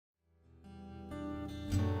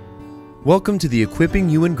Welcome to the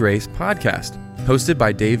Equipping You in Grace podcast, hosted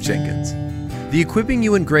by Dave Jenkins. The Equipping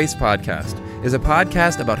You in Grace podcast is a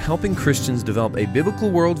podcast about helping Christians develop a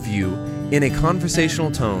biblical worldview in a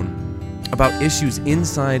conversational tone about issues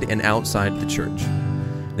inside and outside the church.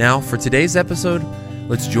 Now, for today's episode,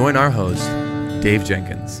 let's join our host, Dave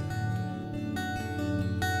Jenkins.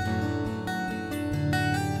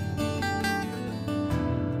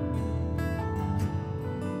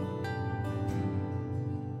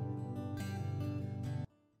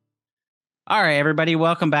 All right, everybody,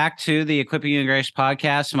 welcome back to the Equipping You in Grace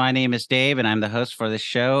podcast. My name is Dave, and I'm the host for this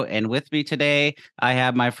show. And with me today, I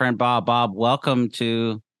have my friend Bob. Bob, welcome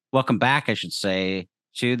back, I should say,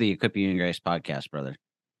 to the Equipping You in Grace podcast, brother.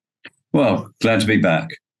 Well, glad to be back.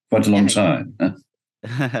 Quite a long time.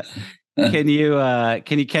 Can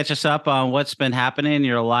you catch us up on what's been happening in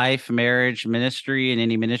your life, marriage, ministry, and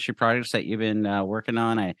any ministry projects that you've been working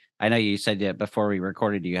on? I know you said that before we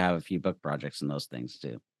recorded, you have a few book projects and those things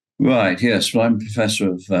too. Right, yes. Well, I'm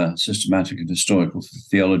professor of systematic and historical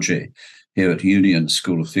theology here at Union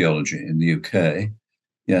School of Theology in the UK.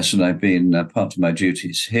 Yes, and I've been part of my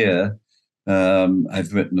duties here.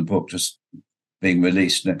 I've written a book just being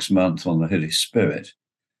released next month on the Holy Spirit,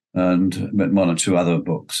 and one or two other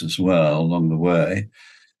books as well along the way.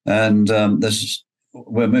 And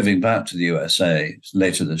we're moving back to the USA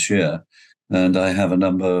later this year, and I have a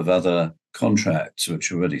number of other contracts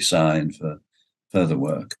which are already signed for further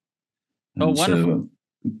work. And wonderful.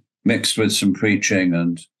 So, mixed with some preaching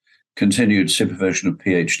and continued supervision of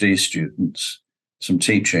PhD students, some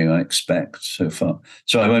teaching I expect so far.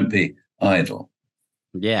 So I won't be idle.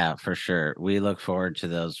 Yeah, for sure. We look forward to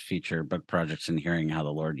those future book projects and hearing how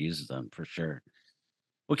the Lord uses them, for sure.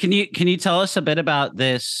 Well, can you tell us a bit about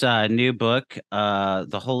this new book,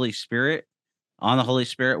 The Holy Spirit, on the Holy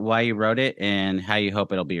Spirit, why you wrote it, and how you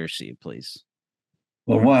hope it'll be received, please?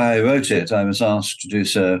 Well, why I wrote it, I was asked to do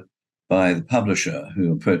so by the publisher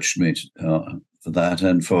who approached me for that,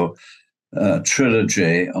 and for a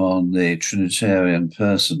trilogy on the Trinitarian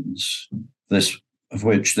persons, of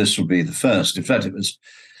which this will be the first. In fact, it was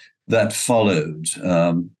that followed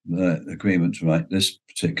the agreement to write this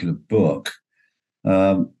particular book.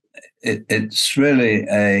 It's really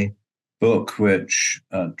a book which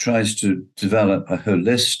tries to develop a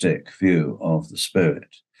holistic view of the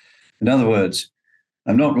Spirit. In other words,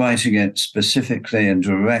 I'm not writing it specifically and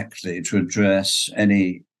directly to address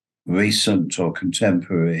any recent or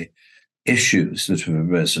contemporary issues that have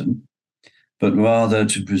arisen, but rather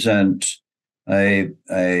to present an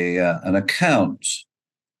account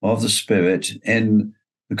of the Spirit in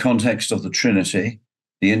the context of the Trinity,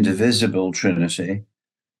 the indivisible Trinity,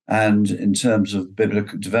 and in terms of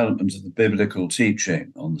biblical development of the biblical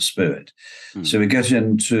teaching on the Spirit. So we get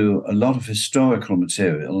into a lot of historical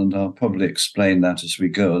material, and I'll probably explain that as we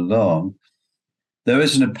go along. There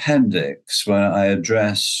is an appendix where I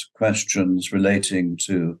address questions relating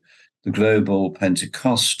to the global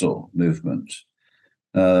Pentecostal movement.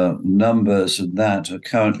 Numbers of that are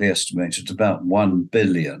currently estimated at about 1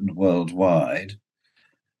 billion worldwide,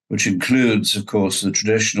 which includes, of course, the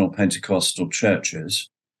traditional Pentecostal churches,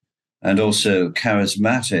 and also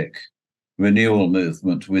charismatic renewal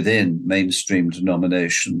movement within mainstream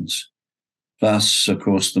denominations, plus, of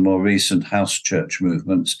course, the more recent house church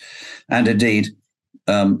movements. And indeed,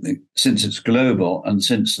 since it's global and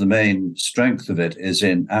since the main strength of it is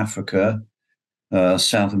in Africa,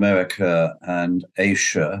 South America, and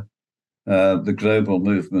Asia, the global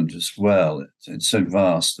movement as well, it's so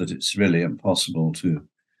vast that it's really impossible to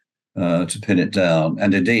pin it down.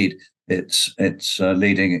 And indeed, its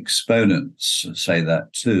leading exponents say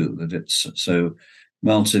that too, that it's so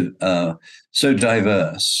so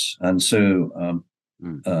diverse and so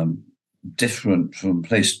different from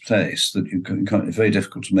place to place that it's very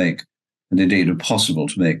difficult to make, and indeed impossible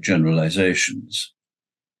to make, generalizations.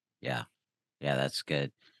 Yeah, that's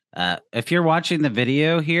good. If you're watching the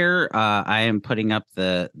video here, I am putting up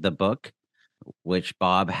the book, which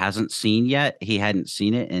Bob hasn't seen yet. He hadn't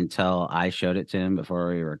seen it until I showed it to him before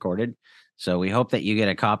we recorded. So we hope that you get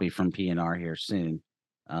a copy from P&R here soon.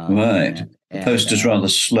 Right. The post is rather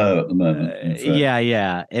slow at the moment.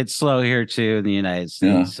 Yeah. It's slow here too in the United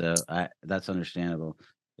States. Yeah. So that's understandable.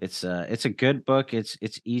 It's a good book. It's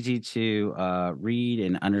easy to read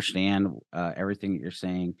and understand everything that you're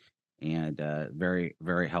saying, and very,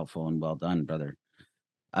 very helpful and well done, brother.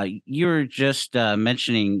 You were just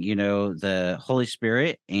mentioning, the Holy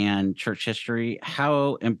Spirit and church history.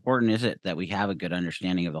 How important is it that we have a good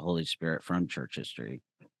understanding of the Holy Spirit from church history?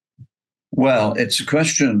 Well, it's a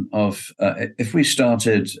question of if we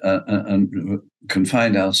started and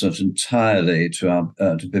confined ourselves entirely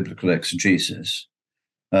to biblical exegesis,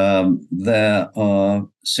 there are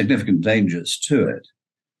significant dangers to it.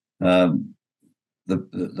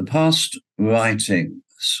 The past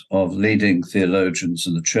writings of leading theologians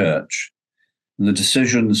in the church, and the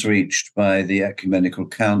decisions reached by the ecumenical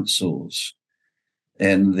councils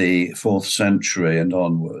in the 4th century and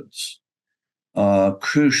onwards, are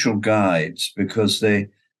crucial guides because they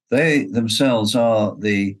themselves are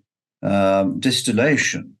the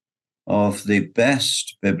distillation of the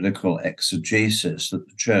best biblical exegesis that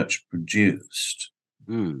the church produced.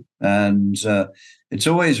 And it's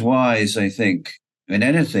always wise, I think, in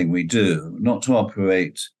anything we do, not to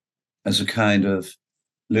operate as a kind of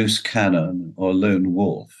loose cannon or lone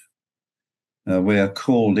wolf. We are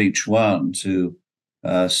called each one to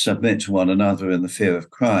submit to one another in the fear of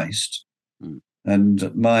Christ.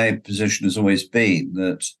 And my position has always been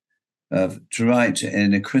that to write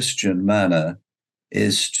in a Christian manner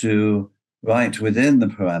is to write within the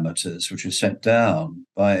parameters which are set down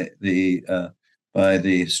by the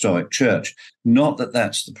historic church. Not that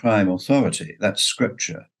that's the prime authority, that's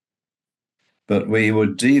scripture. But we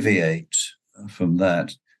would deviate from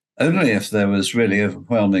that only if there was really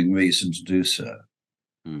overwhelming reason to do so.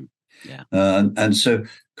 And so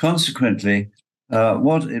consequently,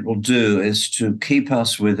 what it will do is to keep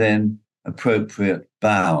us within appropriate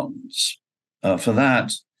bounds. For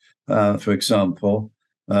that, for example,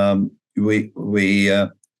 we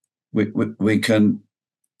can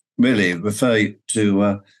really refer to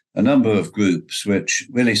a number of groups which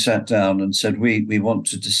really sat down and said, we want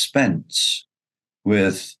to dispense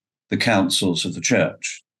with the councils of the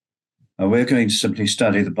church. We're going to simply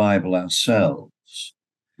study the Bible ourselves.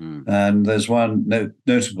 And there's one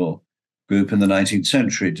notable group in the 19th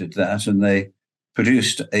century did that, and they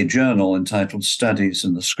produced a journal entitled Studies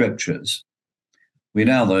in the Scriptures. We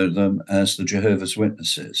now know them as the Jehovah's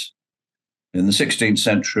Witnesses. In the 16th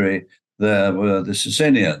century, there were the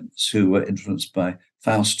Socinians, who were influenced by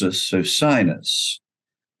Faustus Socinus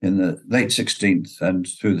in the late 16th and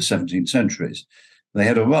through the 17th centuries. They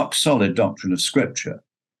had a rock-solid doctrine of Scripture.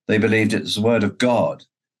 They believed it was the word of God.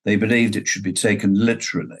 They believed it should be taken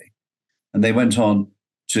literally. And they went on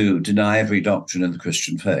to deny every doctrine in the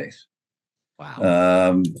Christian faith.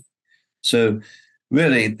 Wow. So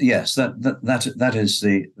really, yes, that is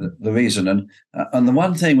the reason. And the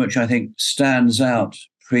one thing which I think stands out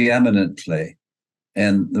preeminently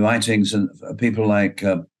in the writings of people like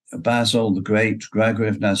Basil the Great, Gregory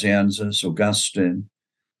of Nazianzus, Augustine,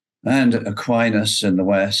 and Aquinas in the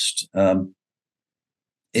West,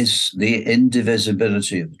 is the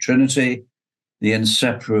indivisibility of the Trinity, the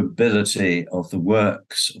inseparability of the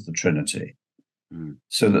works of the Trinity.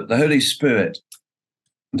 So that the Holy Spirit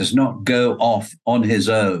does not go off on his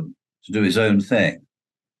own to do his own thing,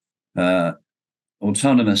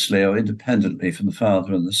 autonomously or independently from the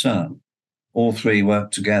Father and the Son. All three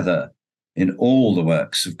work together in all the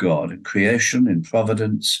works of God, in creation, in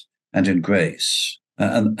providence, and in grace.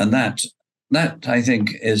 And that, I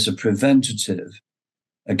think, is a preventative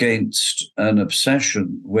against an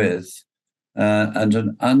obsession with and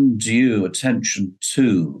an undue attention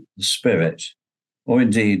to the Spirit, or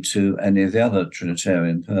indeed to any of the other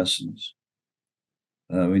Trinitarian persons.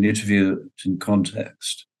 We need to view it in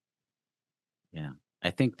context. Yeah,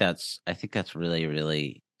 I think that's really,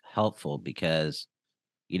 really helpful because,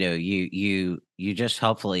 you just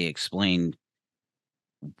helpfully explained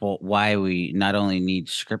why we not only need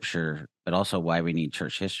Scripture but also why we need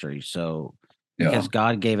church history. So because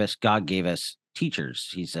God gave us teachers,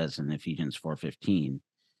 he says in Ephesians 4:15,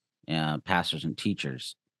 pastors and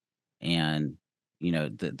teachers, and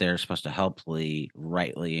they're supposed to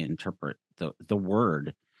rightly interpret the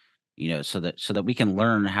word, so that we can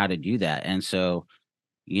learn how to do that. And so,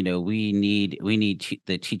 we need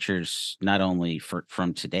the teachers not only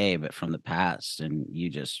from today but from the past. And you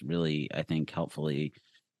just really, I think, helpfully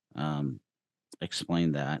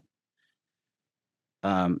explained that.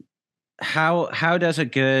 How does a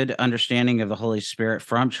good understanding of the Holy Spirit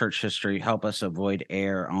from church history help us avoid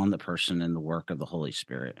error on the person and the work of the Holy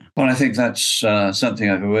Spirit? Well, I think that's something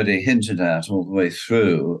I've already hinted at all the way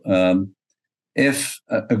through. If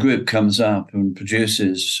a group comes up and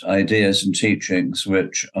produces ideas and teachings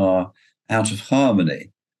which are out of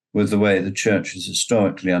harmony with the way the church has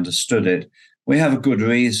historically understood it, we have a good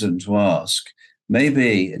reason to ask.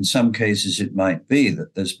 Maybe in some cases it might be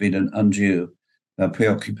that there's been an undue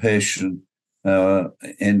preoccupation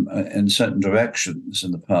in certain directions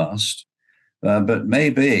in the past, but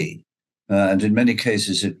maybe, and in many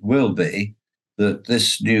cases it will be, that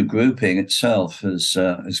this new grouping itself has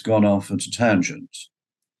gone off at a tangent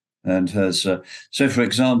and has. So, for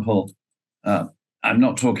example, I'm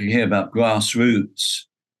not talking here about grassroots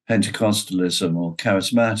Pentecostalism or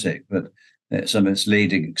charismatic, but some of its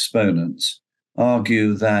leading exponents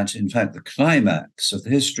argue that, in fact, the climax of the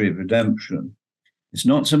history of redemption is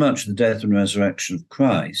not so much the death and resurrection of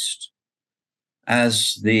Christ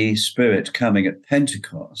as the Spirit coming at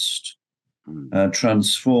Pentecost,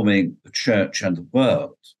 transforming the church and the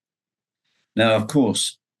world. Now, of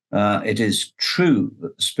course, it is true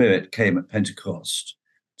that the Spirit came at Pentecost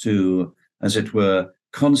to, as it were,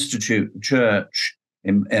 constitute the church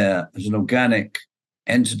as an organic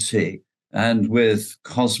entity and with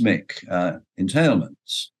cosmic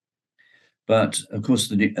entailments. But of course,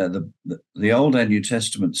 the Old and New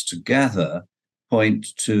Testaments together point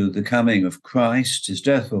to the coming of Christ, his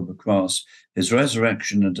death on the cross, his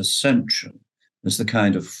resurrection and ascension as the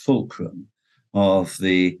kind of fulcrum of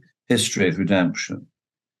the history of redemption.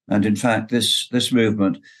 And in fact, this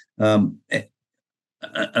movement, and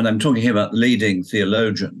I'm talking here about leading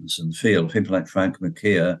theologians in the field, people like Frank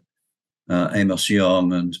McKeer, Amos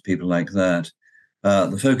Young, and people like that.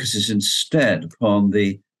 The focus is instead upon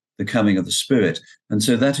the coming of the Spirit. And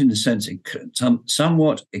so that, in a sense,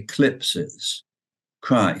 somewhat eclipses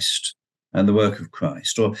Christ and the work of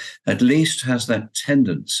Christ, or at least has that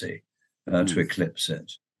tendency to eclipse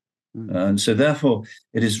it. And so, therefore,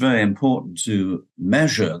 it is very important to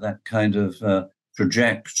measure that kind of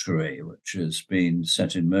trajectory which has been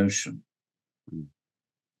set in motion.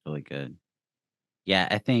 Really good. Yeah,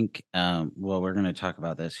 I think, well, we're going to talk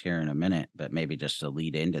about this here in a minute, but maybe just to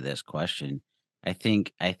lead into this question, I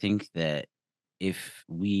think that if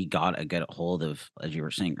we got a good hold of, as you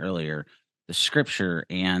were saying earlier, the scripture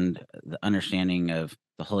and the understanding of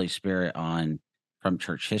the Holy Spirit from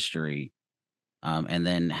church history, and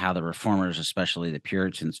then how the reformers, especially the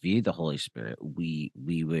Puritans, viewed the Holy Spirit, we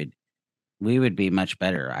would be much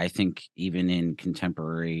better. I think even in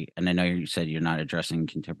contemporary, and I know you said you're not addressing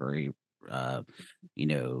contemporary,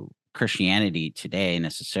 Christianity today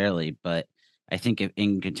necessarily, but I think if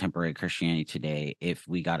in contemporary Christianity today, if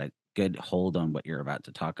we got a good hold on what you're about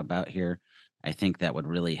to talk about here, I think that would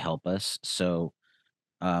really help us. So,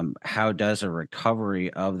 how does a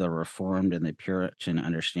recovery of the Reformed and the Puritan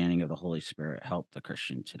understanding of the Holy Spirit help the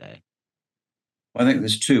Christian today? I think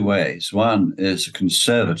there's two ways. One is a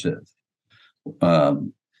conservative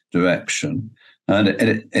direction, and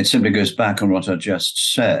it simply goes back on what I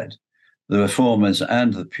just said. The Reformers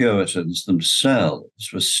and the Puritans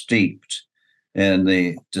themselves were steeped in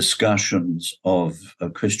the discussions of a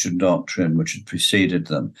Christian doctrine which had preceded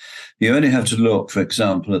them. You only have to look, for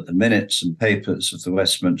example, at the minutes and papers of the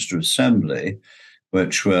Westminster Assembly,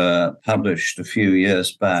 which were published a few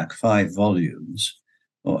years back, 5 volumes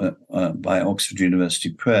by Oxford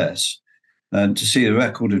University Press, and to see the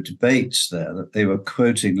record of debates there, that they were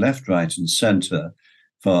quoting left, right, and centre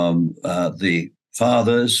from the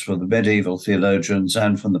fathers, from the medieval theologians,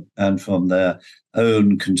 and from their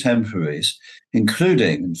own contemporaries,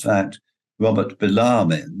 including, in fact, Robert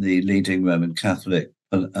Bellarmine, the leading Roman Catholic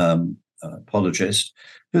apologist,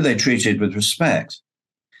 who they treated with respect.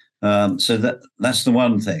 So that's the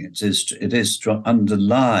one thing. It is to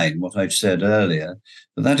underline what I said earlier,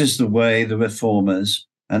 that is the way the Reformers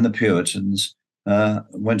and the Puritans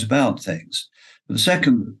went about things. But the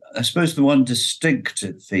second, I suppose the one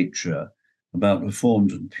distinctive feature about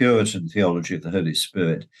Reformed and Puritan theology of the Holy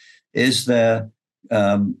Spirit is their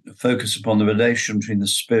focus upon the relation between the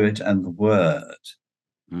Spirit and the Word,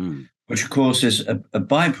 which, of course, is a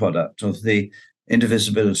byproduct of the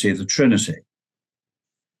indivisibility of the Trinity.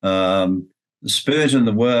 The Spirit and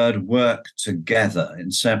the Word work together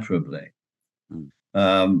inseparably.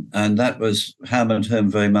 And that was hammered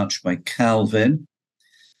home very much by Calvin,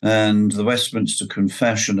 and the Westminster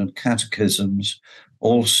Confession and Catechisms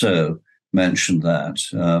also mentioned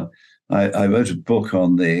that. I wrote a book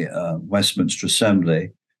on the Westminster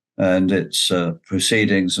Assembly and its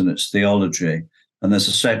proceedings and its theology, and there's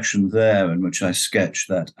a section there in which I sketch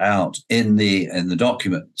that out in the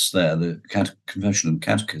documents there, the Confession and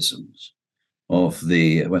Catechisms of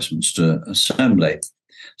the Westminster Assembly.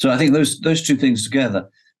 So I think those two things together,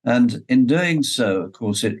 and in doing so, of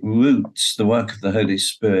course, it roots the work of the Holy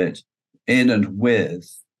Spirit in and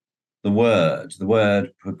with the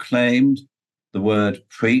word proclaimed, the word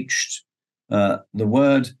preached, the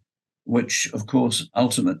word which, of course,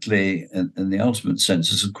 ultimately, in the ultimate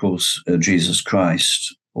sense, is, of course, Jesus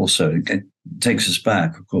Christ. Also, it takes us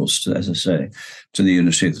back, of course, to, as I say, to the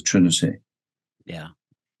unity of the Trinity. Yeah,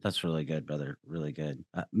 that's really good, brother. Really good.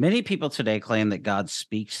 Many people today claim that God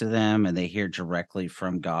speaks to them and they hear directly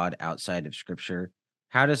from God outside of Scripture.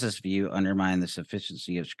 How does this view undermine the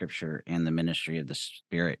sufficiency of Scripture and the ministry of the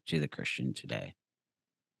Spirit to the Christian today?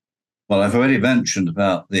 Well, I've already mentioned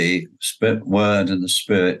about the Spirit, Word and the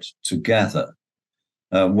Spirit together.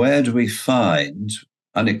 Where do we find,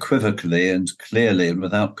 unequivocally and clearly and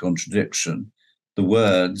without contradiction, the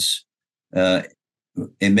words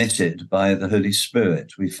emitted by the Holy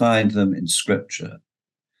Spirit? We find them in Scripture.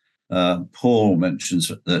 Paul mentions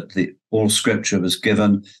that all Scripture was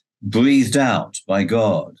given, breathed out by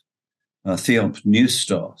God,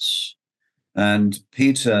 theopneustos. And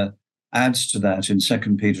Peter adds to that in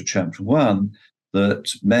 2 Peter chapter 1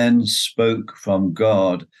 that men spoke from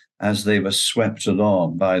God as they were swept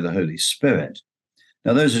along by the Holy Spirit.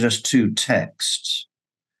 Now, those are just two texts,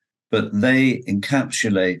 but they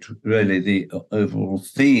encapsulate really the overall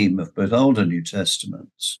theme of both Old and New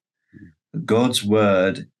Testaments. God's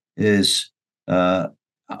word is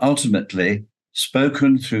ultimately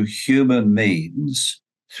spoken through human means,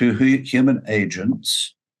 through human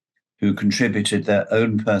agents who contributed their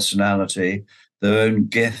own personality, their own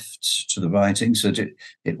gifts to the writing, so that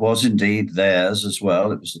it was indeed theirs as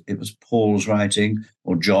well. It was Paul's writing,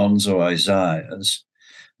 or John's, or Isaiah's.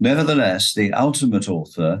 Nevertheless, the ultimate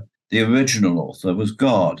author, the original author, was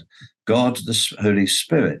God, the Holy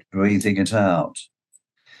Spirit, breathing it out.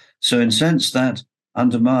 So in a sense, that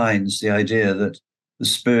undermines the idea that the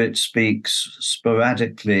Spirit speaks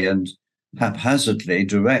sporadically and haphazardly,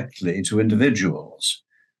 directly to individuals.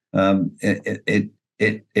 It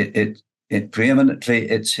preeminently,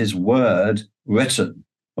 it's his word written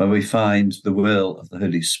where we find the will of the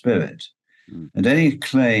Holy Spirit. And any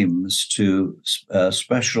claims to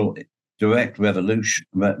special direct revelation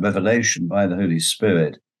by the Holy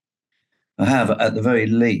Spirit have, at the very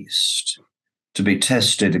least, to be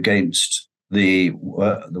tested against the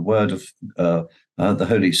word of the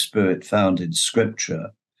Holy Spirit found in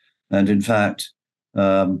Scripture. And in fact,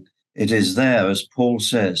 it is there, as Paul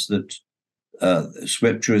says, that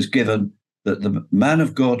Scripture is given that the man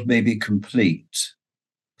of God may be complete,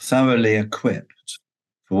 thoroughly equipped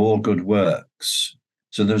for all good works.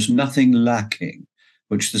 So there's nothing lacking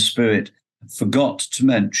which the Spirit forgot to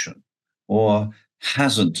mention or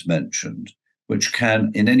hasn't mentioned, which can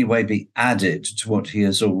in any way be added to what he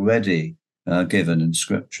has already given in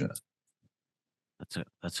Scripture.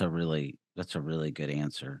 That's a really good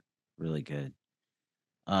answer. Really good.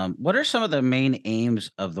 What are some of the main aims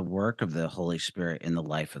of the work of the Holy Spirit in the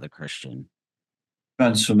life of the Christian?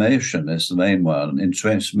 Transformation is the main one, in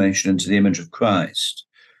transformation into the image of Christ.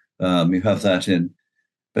 You have that in,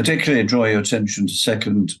 particularly draw your attention to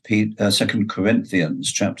 2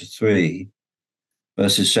 Corinthians chapter 3,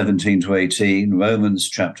 verses 17 to 18, Romans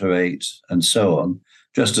chapter 8, and so on,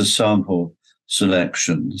 just as sample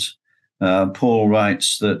selections. Paul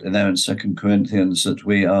writes that there in 2 Corinthians that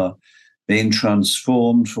we are being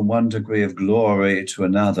transformed from one degree of glory to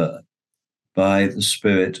another by the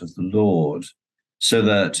Spirit of the Lord, so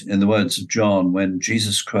that, in the words of John, when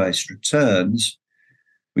Jesus Christ returns,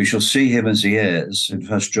 we shall see him as he is, in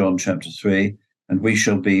 1 John chapter 3, and we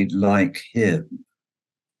shall be like him.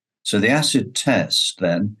 So the acid test,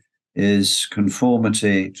 then, is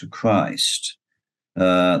conformity to Christ,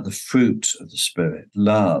 the fruit of the Spirit,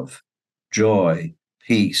 love, joy,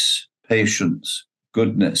 peace, patience,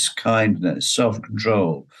 goodness, kindness,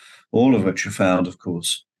 self-control, all of which are found, of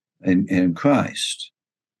course, in Christ.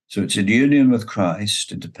 So it's in union with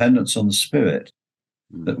Christ, in dependence on the Spirit,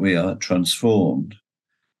 that we are transformed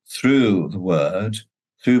through the Word,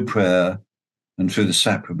 through prayer, and through the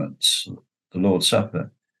sacraments, the Lord's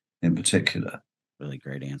Supper in particular. Really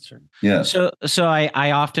great answer. Yeah. So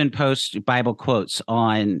I often post Bible quotes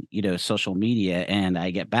on, social media, and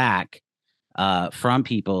I get back from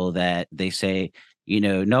people that they say,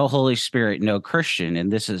 no Holy Spirit, no Christian.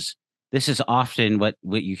 And this is often what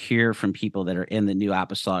you hear from people that are in the New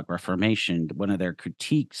Apostolic Reformation. One of their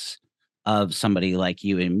critiques of somebody like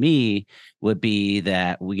you and me would be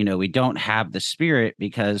that we don't have the Spirit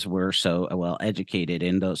because we're so well educated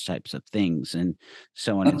in those types of things, and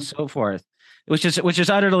so on and so forth, which is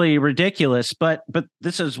utterly ridiculous. But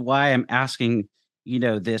this is why I'm asking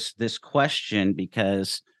this question,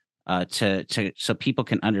 because so people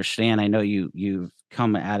can understand. I know you've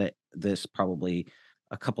come at this probably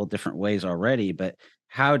a couple different ways already, but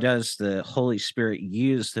how does the Holy Spirit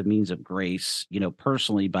use the means of grace,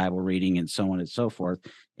 personally, Bible reading and so on and so forth,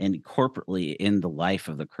 and corporately in the life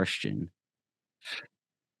of the Christian?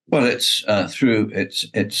 Well, it's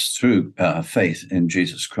through faith in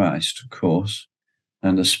Jesus Christ, of course,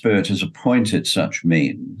 and the Spirit has appointed such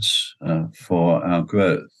means for our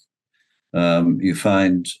growth. You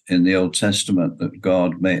find in the Old Testament that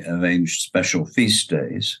God arranged special feast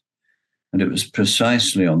days, and it was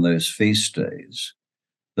precisely on those feast days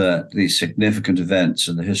that these significant events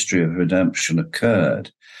in the history of redemption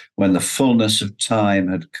occurred when the fullness of time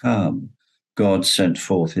had come. God sent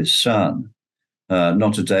forth his Son,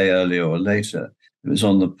 not a day earlier or later. It was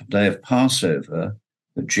on the day of Passover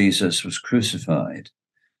that Jesus was crucified.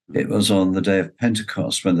 It was on the day of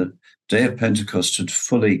Pentecost, when the day of Pentecost had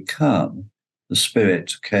fully come, the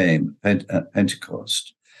Spirit came at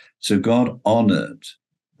Pentecost. So God honored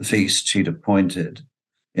the feasts he'd appointed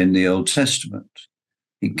in the Old Testament.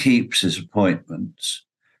 He keeps his appointments,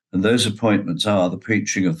 and those appointments are the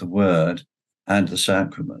preaching of the word and the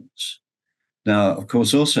sacraments. Now, of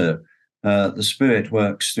course, also the Spirit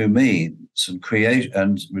works through means and create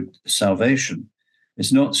and salvation.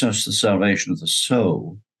 It's not just the salvation of the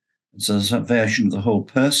soul, it's the salvation of the whole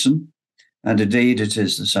person, and indeed it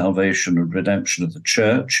is the salvation and redemption of the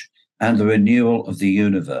church and the renewal of the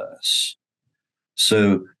universe.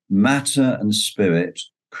 So matter and spirit,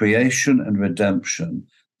 creation and redemption,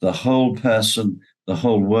 the whole person, the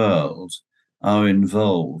whole world are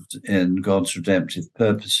involved in God's redemptive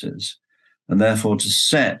purposes. And therefore to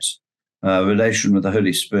set relation with the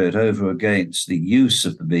Holy Spirit over against the use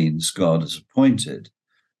of the means God has appointed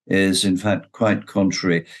is in fact quite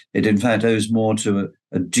contrary. It in fact owes more to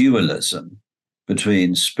a dualism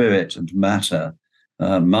between spirit and matter,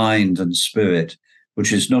 mind and spirit,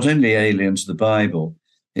 which is not only alien to the Bible,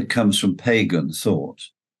 it comes from pagan thought.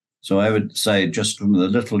 So I would say, just from the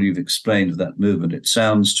little you've explained of that movement, it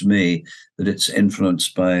sounds to me that it's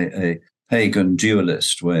influenced by a pagan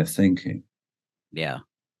dualist way of thinking. Yeah.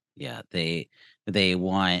 They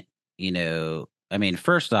want, I mean,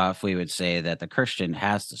 first off, we would say that the Christian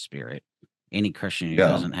has the Spirit. Any Christian who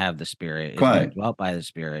doesn't have the Spirit is being dwelt by the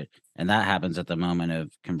Spirit, and that happens at the moment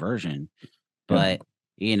of conversion. But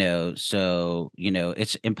it's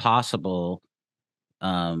impossible.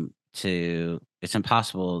 It's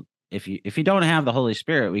impossible if you don't have the Holy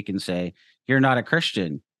Spirit. We can say you're not a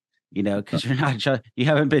Christian, because you're not you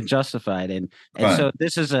haven't been justified, and so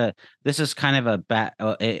this is kind of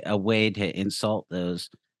a way to insult those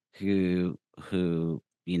who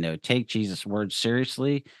take Jesus' words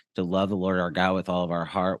seriously, to love the Lord our God with all of our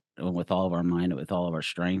heart and with all of our mind and with all of our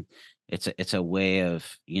strength. It's a way of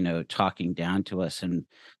talking down to us and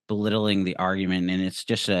belittling the argument, and it's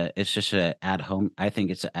just a ad hom. I think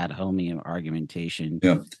it's an ad hominem argumentation.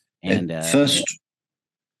 Yeah, and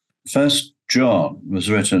First John was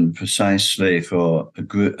written precisely for a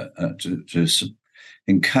group to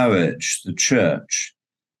encourage the church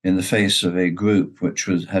in the face of a group which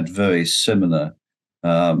had very similar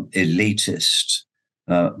elitist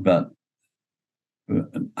but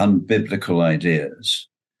unbiblical ideas.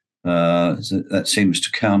 That seems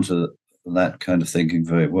to counter that kind of thinking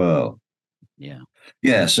very well. Yeah.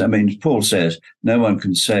 Yes, I mean, Paul says, no one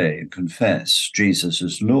can say and confess Jesus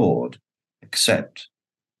as Lord except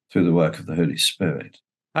through the work of the Holy Spirit.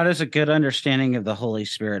 How does a good understanding of the Holy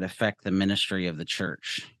Spirit affect the ministry of the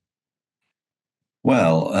church?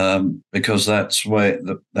 Well, because that's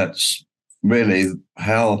really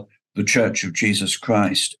how the Church of Jesus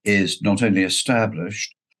Christ is not only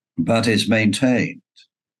established, but is maintained.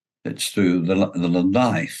 It's through the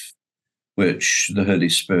life which the Holy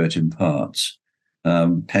Spirit imparts.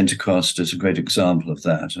 Pentecost is a great example of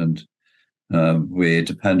that, and we're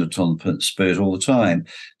dependent on the Spirit all the time.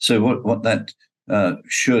 So what that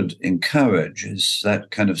should encourage is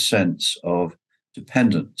that kind of sense of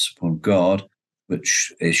dependence upon God,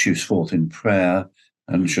 which issues forth in prayer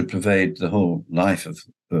and should pervade the whole life of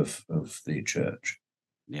the church.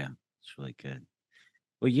 Yeah, it's really good.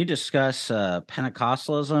 Will you discuss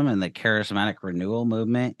Pentecostalism and the charismatic renewal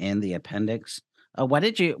movement in the appendix? Why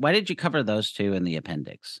did you cover those two in the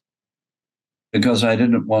appendix? Because I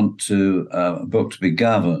didn't want a book to be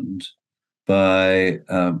governed by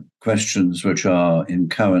questions which are in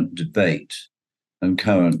current debate and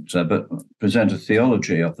but present a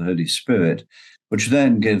theology of the Holy Spirit, which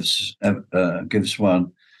then gives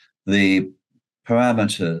one the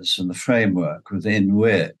parameters and the framework within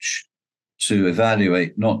which to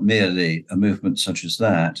evaluate not merely a movement such as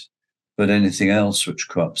that, but anything else which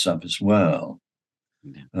crops up as well.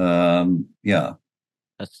 Yeah.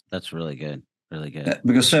 That's really good. Really good.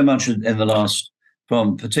 Because so much in the last,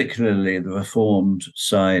 from particularly the Reformed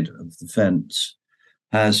side of the fence,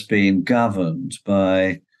 has been governed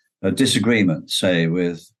by a disagreement, say,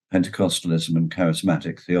 with Pentecostalism and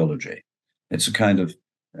charismatic theology. It's a kind of,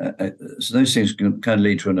 so those things can kind of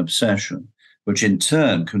lead to an obsession, which in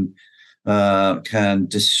turn can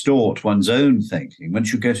distort one's own thinking.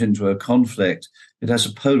 Once you get into a conflict, it has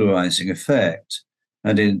a polarizing effect.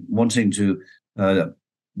 And in wanting to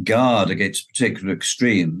guard against particular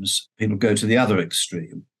extremes, people go to the other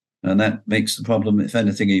extreme. And that makes the problem, if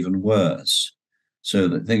anything, even worse. So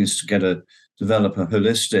the thing is to develop a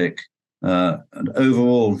holistic, an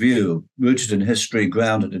overall view rooted in history,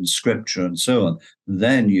 grounded in scripture, and so on.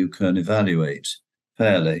 Then you can evaluate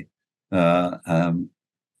fairly new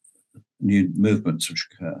movements which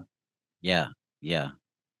occur. Yeah.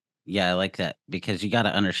 I like that, because you got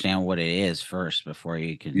to understand what it is first before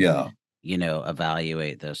you can,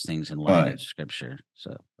 evaluate those things in light of scripture.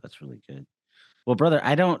 So that's really good. Well, brother,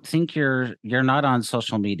 I don't think you're not on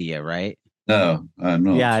social media, right? No, I'm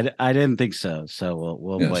not. Yeah, I didn't think so. So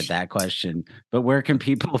we'll avoid that question. But where can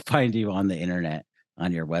people find you on the internet,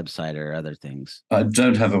 on your website or other things? I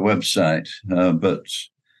don't have a website, but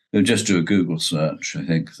they'll just do a Google search. I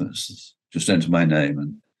think that's just enter my name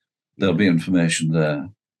and there'll be information there.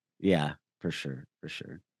 Yeah, for sure.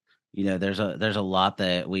 There's a lot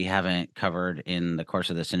that we haven't covered in the course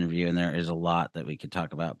of this interview, and there is a lot that we could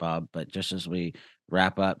talk about, Bob. But just as we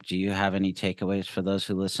wrap up, do you have any takeaways for those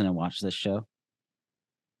who listen and watch this show?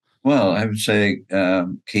 Well, I would say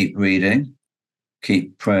keep reading,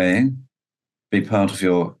 keep praying, be part of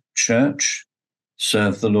your church,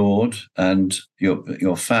 serve the Lord and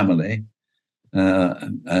your family,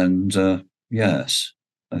 yes,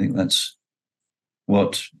 I think that's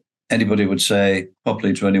what anybody would say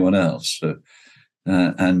properly to anyone else. So,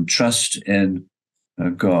 and trust in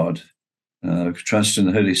God, trust in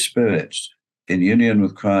the Holy Spirit, in union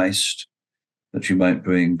with Christ, that you might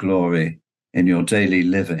bring glory in your daily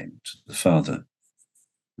living to the Father.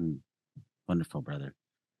 Wonderful, brother.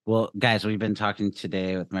 Well, guys, we've been talking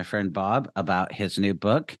today with my friend Bob about his new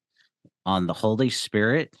book on the Holy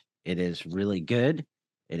Spirit. It is really good.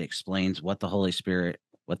 It explains what the Holy Spirit,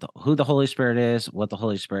 who the Holy Spirit is, what the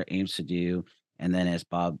Holy Spirit aims to do. And then, as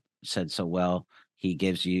Bob said so well, he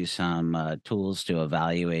gives you some tools to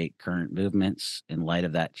evaluate current movements in light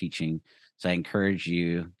of that teaching. So I encourage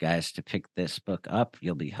you guys to pick this book up.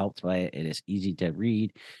 You'll be helped by it. It is easy to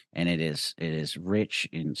read, and it is rich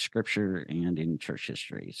in scripture and in church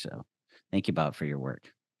history. So thank you, Bob, for your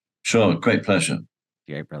work. Sure. Great pleasure.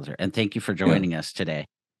 Great, brother. And thank you for joining us today.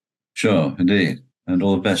 Sure, indeed. And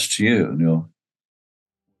all the best to you and your...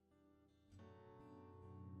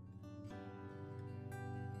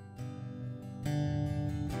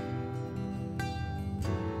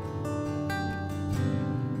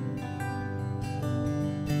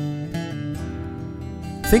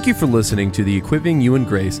 Thank you for listening to the Equipping You in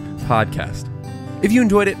Grace podcast. If you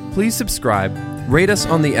enjoyed it, please subscribe, rate us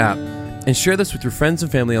on the app, and share this with your friends and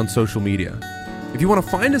family on social media. If you want to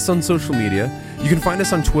find us on social media, you can find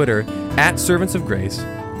us on Twitter @Servants of Grace,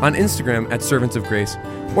 on Instagram @Servants of Grace,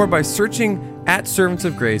 or by searching @Servants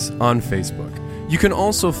of Grace on Facebook. You can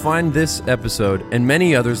also find this episode and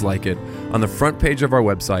many others like it on the front page of our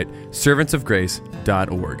website,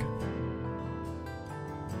 servantsofgrace.org.